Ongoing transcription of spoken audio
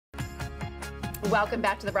Welcome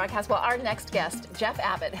back to the broadcast. Well, our next guest, Jeff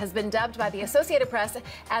Abbott, has been dubbed by the Associated Press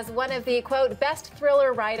as one of the, quote, best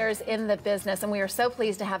thriller writers in the business. And we are so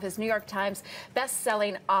pleased to have his New York Times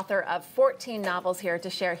best-selling author of 14 novels here to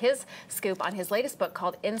share his scoop on his latest book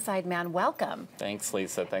called Inside Man. Welcome. Thanks,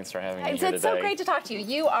 Lisa. Thanks for having me here today. It's so great to talk to you.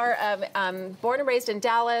 You are born and raised in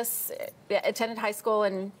Dallas, attended high school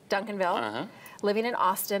in Duncanville, living in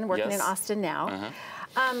Austin, working in Austin now.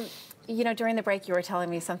 You know, during the break, you were telling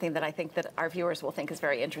me something that I think that our viewers will think is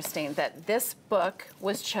very interesting, that this book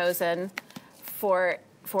was chosen for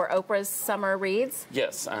Oprah's Summer Reads?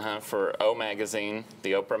 Yes, for O Magazine.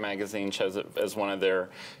 The Oprah magazine chose it as one of their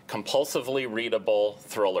compulsively readable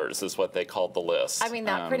thrillers, is what they called the list. I mean,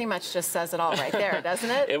 that pretty much just says it all right there, doesn't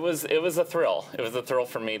it? It was a thrill. It was a thrill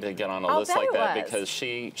for me to get on a list like that because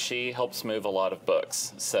she helps move a lot of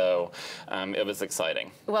books. So it was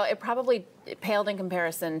exciting. Well, it probably paled in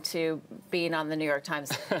comparison to being on the New York Times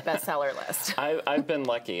bestseller list. I've been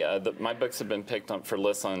lucky. My books have been picked up for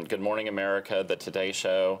lists on Good Morning America, The Today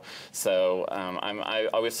Show. So I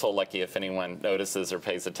always feel lucky if anyone notices or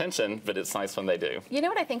pays attention, but it's nice when they do. You know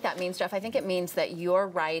what I think that means, Jeff? I think it means that your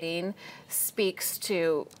writing speaks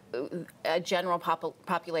to a general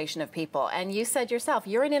population of people. And you said yourself,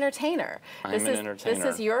 you're an entertainer. I'm an entertainer. This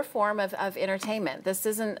is your form of entertainment. This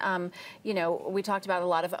isn't, you know, we talked about a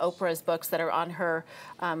lot of Oprah's books that are on her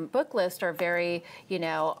book list are very, you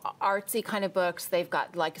know, artsy kind of books. They've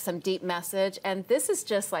got like some deep message. And this is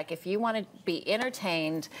just like, if you want to be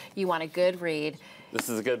entertained, you want a good read. This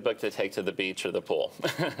is a good book to take to the beach or the pool.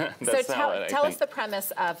 So tell us the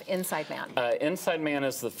premise of Inside Man. Inside Man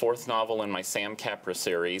is the fourth novel in my Sam Capra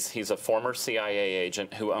series. He's a former CIA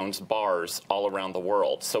agent who owns bars all around the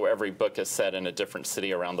world. So every book is set in a different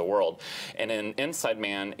city around the world. And in Inside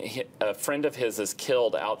Man, a friend of his is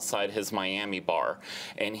killed outside his Miami bar.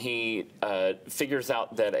 And he figures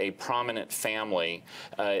out that a prominent family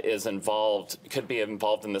is involved, could be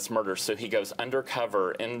involved in this murder. So he goes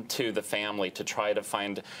undercover into the family to try to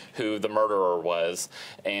find who the murderer was,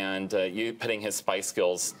 and putting his spy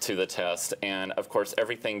skills to the test. And of course,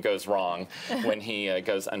 everything goes wrong when he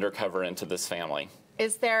goes undercover into this family.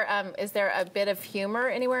 Is there a bit of humor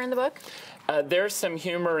anywhere in the book? There's some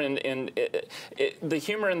humor the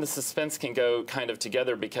humor and the suspense can go kind of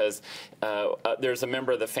together because there's a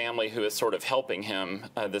member of the family who is sort of helping him,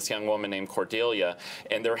 this young woman named Cordelia,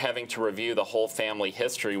 and they're having to review the whole family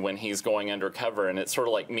history when he's going undercover, and it's sort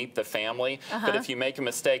of like Meet the Family, but if you make a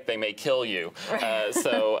mistake, they may kill you.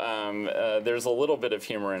 So there's a little bit of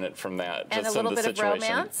humor in it from that. And a little bit of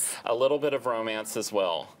romance? A little bit of romance as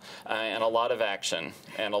well, and a lot of action,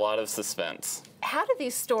 and a lot of suspense. How do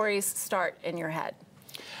these stories start in your head?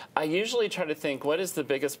 I usually try to think, what is the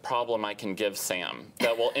biggest problem I can give Sam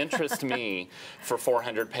that will interest me for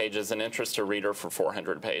 400 pages and interest a reader for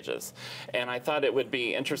 400 pages? And I thought it would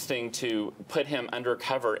be interesting to put him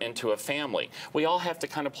undercover into a family. We all have to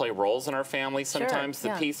kind of play roles in our family sometimes.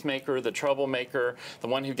 Sure, the peacemaker, the troublemaker, the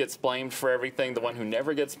one who gets blamed for everything, the one who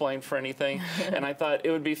never gets blamed for anything. And I thought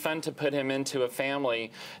it would be fun to put him into a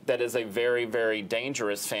family that is a very, very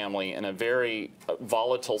dangerous family in a very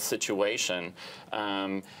volatile situation.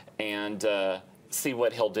 And see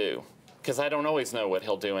what he'll do. Because I don't always know what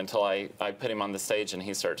he'll do until I put him on the stage and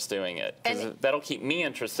he starts doing it. Because that'll keep me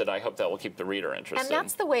interested. I hope that will keep the reader interested. And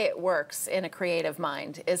that's the way it works in a creative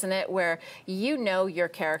mind, isn't it? Where you know your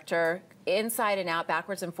character inside and out,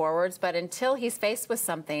 backwards and forwards, but until he's faced with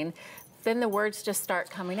something, then the words just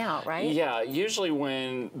start coming out, right? Yeah, usually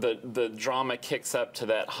when the drama kicks up to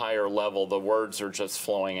that higher level, the words are just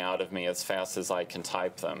flowing out of me as fast as I can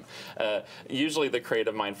type them. Usually the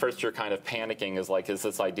creative mind, first you're kind of panicking, is like, is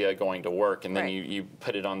this idea going to work? And then you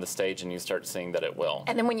put it on the stage and you start seeing that it will.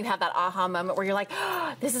 And then when you have that aha moment where you're like,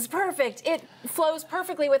 oh, this is perfect. It flows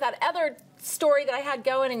perfectly with that other story that I had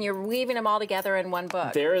going, and you're weaving them all together in one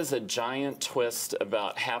book. There is a giant twist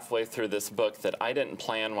about halfway through this book that I didn't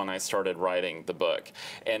plan when I started writing the book.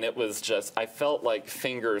 And it was just, I felt like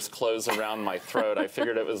fingers close around my throat. I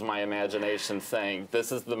figured it was my imagination saying,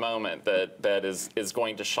 this is the moment that is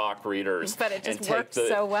going to shock readers. But it just worked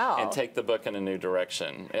so well. And take the book in a new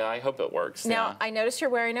direction. Yeah, I hope it works. Now, I noticed you're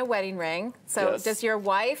wearing a wedding ring. So does your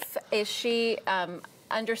wife, is she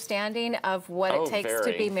understanding of what it takes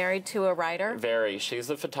to be married to a writer? Very. She's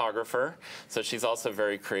a photographer, so she's also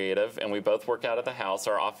very creative, and we both work out of the house.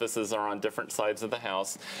 Our offices are on different sides of the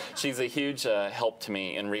house. She's a huge help to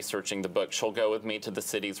me in researching the book. She'll go with me to the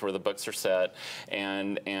cities where the books are set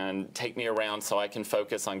and take me around so I can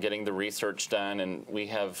focus on getting the research done, and we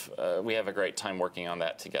have a great time working on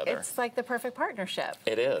that together. It's like the perfect partnership.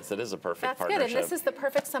 It is. It is a perfect partnership. That's good, and this is the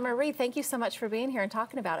perfect summer read. Thank you so much for being here and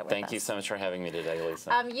talking about it with us. Thank you so much for having me today, Lisa.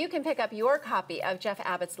 Lisa. You can pick up your copy of Jeff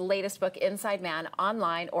Abbott's latest book, Inside Man,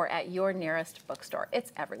 online or at your nearest bookstore.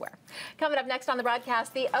 It's everywhere. Coming up next on the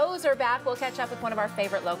broadcast, the O's are back. We'll catch up with one of our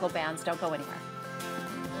favorite local bands. Don't go anywhere.